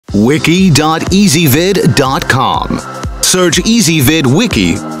Wiki.ezvid.com. Search EasyVid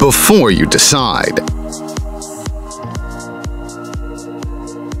Wiki before you decide.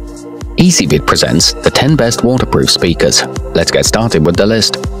 EasyVid presents the 10 best waterproof speakers. Let's get started with the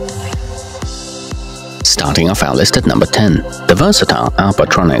list. Starting off our list at number 10, the versatile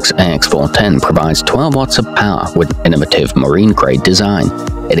Alpatronix AX410 provides 12 watts of power with innovative marine-grade design.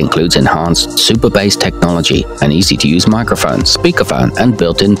 It includes enhanced super bass technology, an easy-to-use microphone, speakerphone, and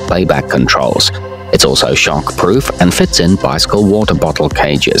built-in playback controls. It's also shock-proof and fits in bicycle water bottle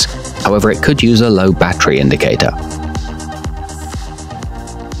cages. However, it could use a low battery indicator.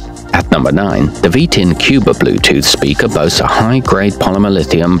 At number 9, the Vtin Cuba Bluetooth speaker boasts a high-grade polymer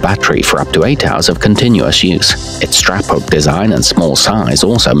lithium battery for up to 8 hours of continuous use. Its strap-hook design and small size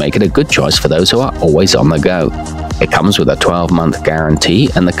also make it a good choice for those who are always on the go. It comes with a 12-month guarantee,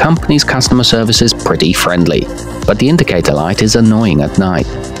 and the company's customer service is pretty friendly, but the indicator light is annoying at night.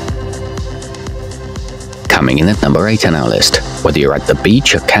 Coming in at number 8 on our list, whether you're at the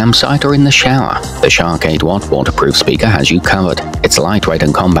beach, a campsite, or in the shower, the Sharkk 8-watt waterproof speaker has you covered. Its lightweight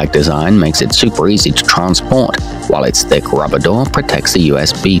and compact design makes it super easy to transport, while its thick rubber door protects the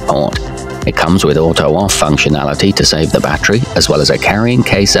USB port. It comes with auto-off functionality to save the battery, as well as a carrying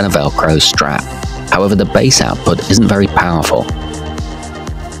case and a Velcro strap. However, the bass output isn't very powerful.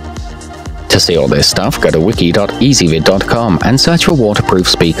 To see all this stuff, go to wiki.ezvid.com and search for waterproof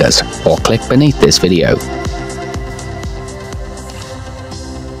speakers, or click beneath this video.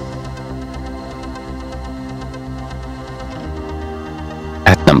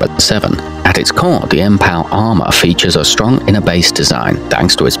 At number 7, at its core, the Mpow Armor features a strong inner bass design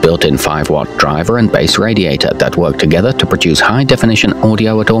thanks to its built-in 5-watt driver and bass radiator that work together to produce high-definition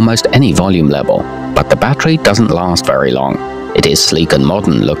audio at almost any volume level. But the battery doesn't last very long. It is sleek and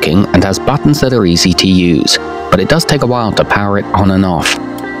modern looking and has buttons that are easy to use, but it does take a while to power it on and off.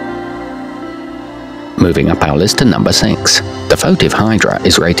 Moving up our list to number 6. The Photive Hydra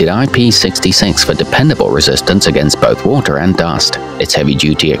is rated IP66 for dependable resistance against both water and dust. Its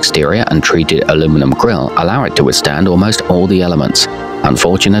heavy-duty exterior and treated aluminum grille allow it to withstand almost all the elements.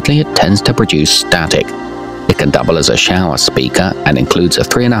 Unfortunately, it tends to produce static. It can double as a shower speaker and includes a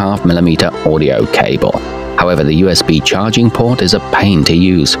 3.5mm audio cable. However, the USB charging port is a pain to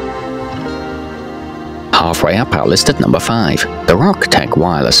use. Halfway up our list at number 5, the Rocktech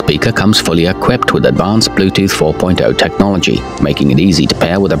Wireless speaker comes fully equipped with advanced Bluetooth 4.0 technology, making it easy to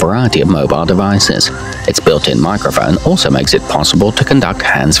pair with a variety of mobile devices. Its built-in microphone also makes it possible to conduct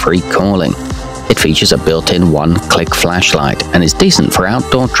hands-free calling. It features a built-in one-click flashlight and is decent for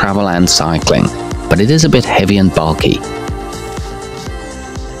outdoor travel and cycling, but it is a bit heavy and bulky.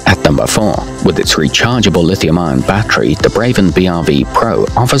 At number 4, with its rechargeable lithium-ion battery, the Braven BRV-Pro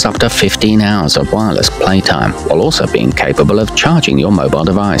offers up to 15 hours of wireless playtime, while also being capable of charging your mobile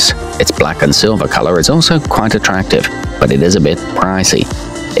device. Its black and silver color is also quite attractive, but it is a bit pricey.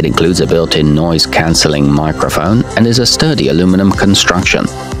 It includes a built-in noise-cancelling microphone and is a sturdy aluminum construction.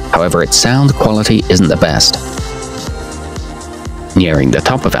 However, its sound quality isn't the best. Nearing the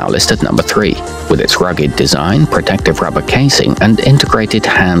top of our list at number 3, with its rugged design, protective rubber casing, and integrated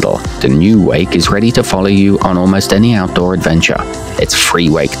handle, the Nuu Wake is ready to follow you on almost any outdoor adventure. Its free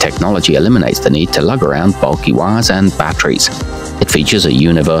wake technology eliminates the need to lug around bulky wires and batteries. It features a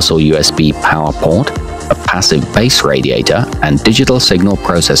universal USB power port, a passive bass radiator, and digital signal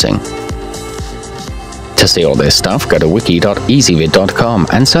processing. To see all this stuff, go to wiki.ezvid.com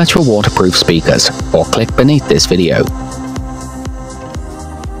and search for waterproof speakers, or click beneath this video.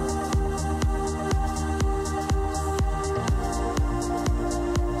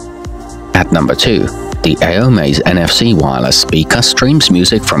 At number 2, the Aomais NFC Wireless speaker streams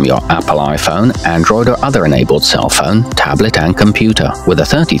music from your Apple iPhone, Android or other enabled cell phone, tablet and computer with a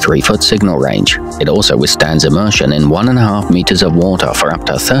 33-foot signal range. It also withstands immersion in 1.5 meters of water for up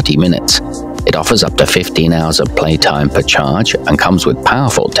to 30 minutes. It offers up to 15 hours of playtime per charge and comes with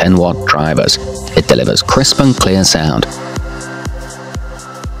powerful 10-watt drivers. It delivers crisp and clear sound.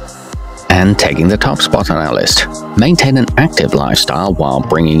 And taking the top spot on our list, maintain an active lifestyle while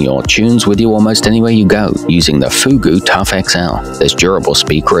bringing your tunes with you almost anywhere you go using the Fugoo Tough XL. This durable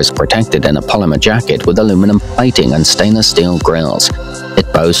speaker is protected in a polymer jacket with aluminum plating and stainless steel grills.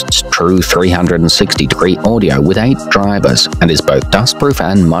 It boasts true 360-degree audio with 8 drivers and is both dustproof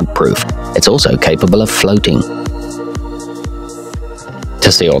and mudproof. It's also capable of floating.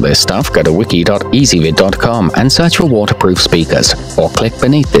 To see all this stuff, go to wiki.ezvid.com and search for waterproof speakers, or click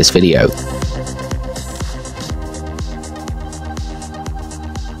beneath this video.